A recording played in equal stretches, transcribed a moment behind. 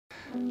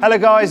Hello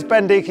guys,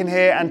 Ben Deacon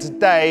here, and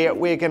today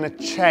we're going to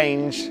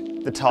change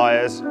the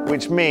tyres,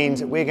 which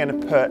means we're going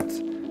to put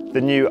the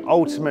new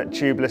ultimate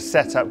tubeless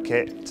setup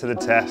kit to the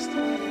test.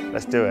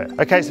 Let's do it.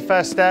 Okay, so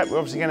first step, we're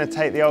obviously going to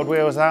take the old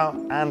wheels out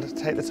and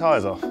take the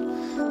tyres off.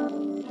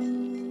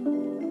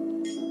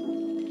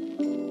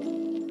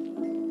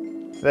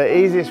 The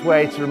easiest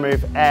way to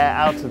remove air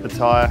out of the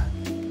tyre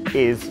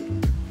is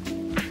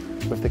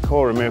with the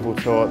core removal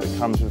tool that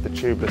comes with the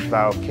tubeless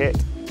valve kit.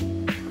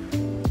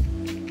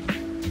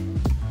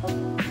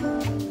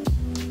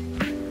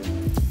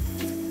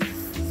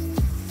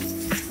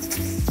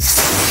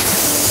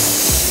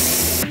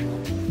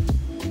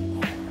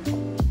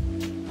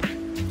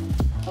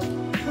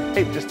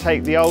 Just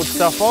take the old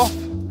stuff off.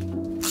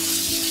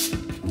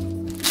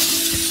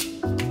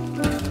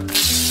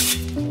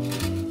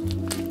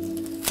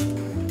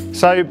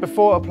 So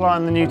before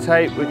applying the new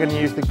tape, we're going to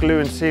use the glue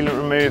and sealant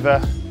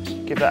remover,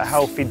 give that a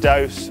healthy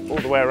dose all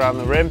the way around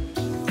the rim.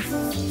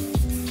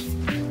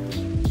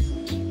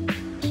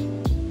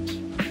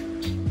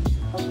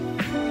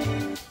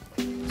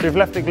 So we've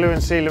left the glue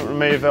and sealant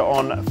remover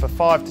on for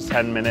 5 to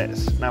 10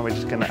 minutes. Now we're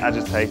just going to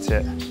agitate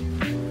it.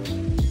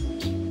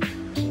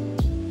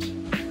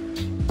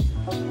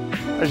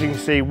 As you can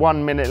see,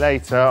 1 minute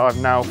later, I've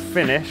now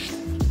finished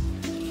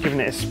giving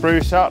it a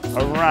spruce up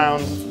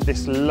around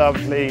this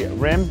lovely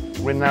rim.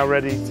 We're now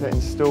ready to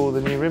install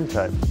the new rim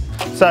tape.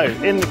 So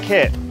in the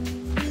kit,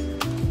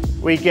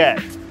 we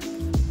get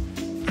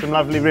some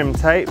lovely rim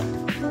tape,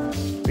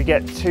 we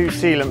get 2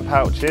 sealant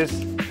pouches,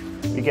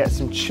 we get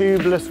some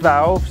tubeless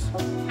valves,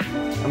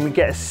 and we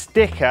get a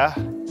sticker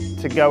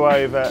to go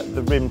over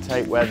the rim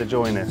tape where the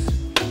join is.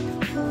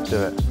 Let's do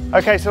it.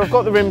 Okay, so I've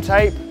got the rim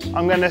tape.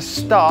 I'm going to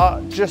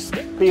start just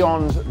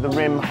beyond the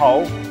rim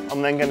hole.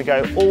 I'm then going to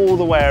go all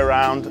the way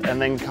around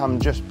and then come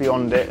just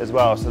beyond it as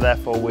well. So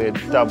therefore we're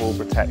double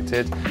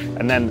protected.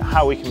 And then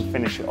how we can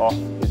finish it off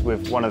is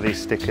with one of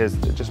these stickers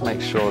that just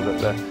makes sure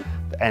that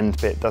the end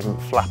bit doesn't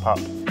flap up.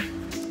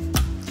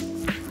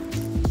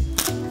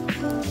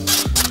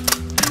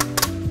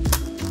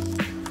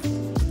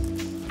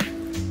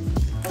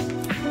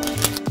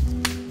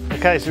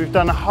 Okay, so we've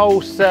done a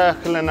whole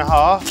circle and a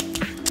half.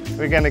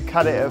 We're going to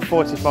cut it at a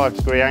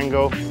 45-degree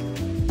angle,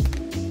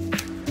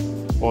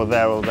 or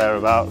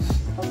thereabouts.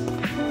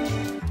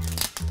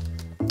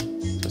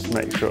 Just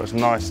make sure it's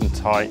nice and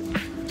tight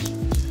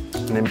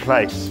and in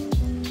place.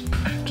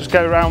 Just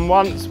go around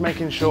once,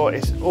 making sure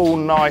it's all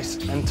nice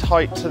and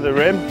tight to the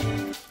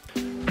rim.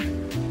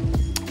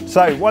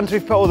 So once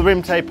we've put all the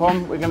rim tape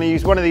on, we're going to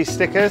use one of these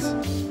stickers,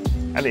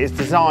 and it is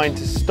designed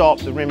to stop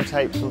the rim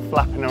tape from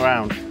flapping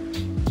around.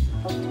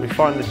 So we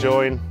find the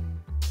join,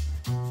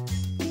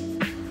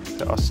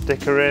 put our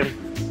sticker in,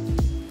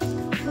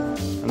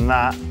 and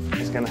that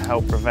is going to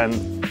help prevent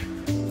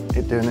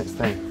it doing its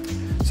thing.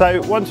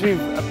 So once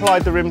we've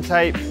applied the rim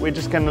tape, we're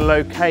just going to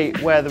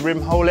locate where the rim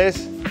hole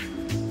is.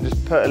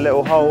 Just put a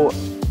little hole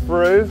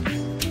through,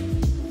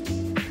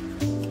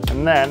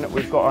 and then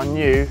we've got our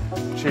new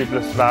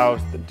tubeless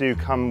valves that do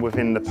come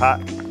within the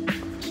pack.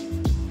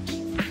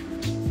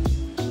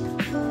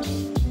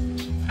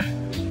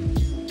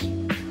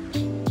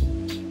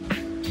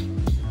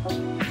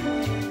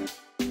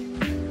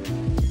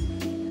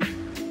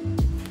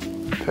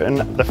 Putting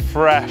the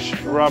fresh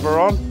rubber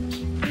on.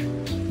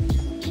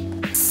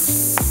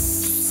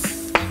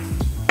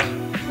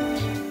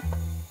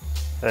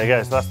 There you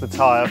go, so that's the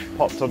tyre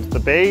popped onto the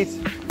bead.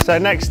 So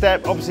next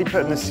step, obviously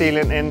putting the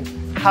sealant in.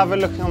 Have a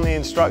look on the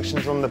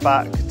instructions on the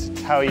back to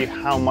tell you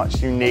how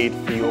much you need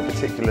for your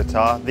particular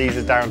tyre. These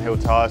are downhill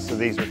tyres, so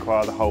these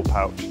require the whole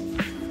pouch.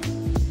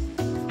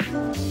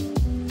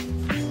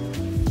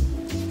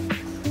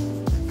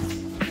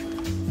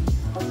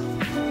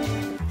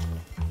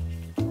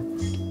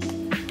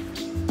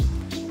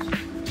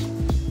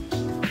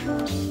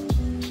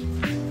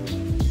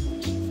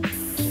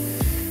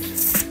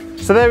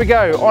 So there we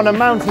go. On a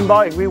mountain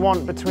bike, we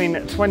want between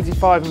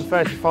 25 and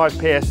 35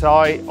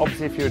 PSI.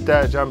 Obviously, if you're a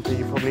dirt jumper,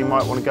 you probably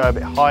might want to go a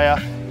bit higher.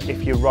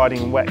 If you're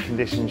riding in wet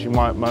conditions, you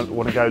might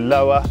want to go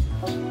lower.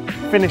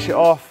 Finish it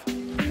off,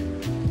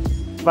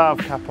 valve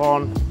cap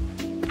on,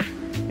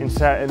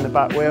 insert in the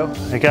back wheel.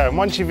 There you go. And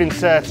once you've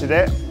inserted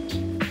it,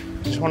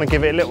 just want to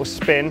give it a little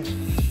spin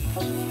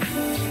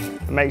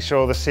and make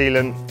sure the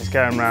sealant is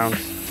going round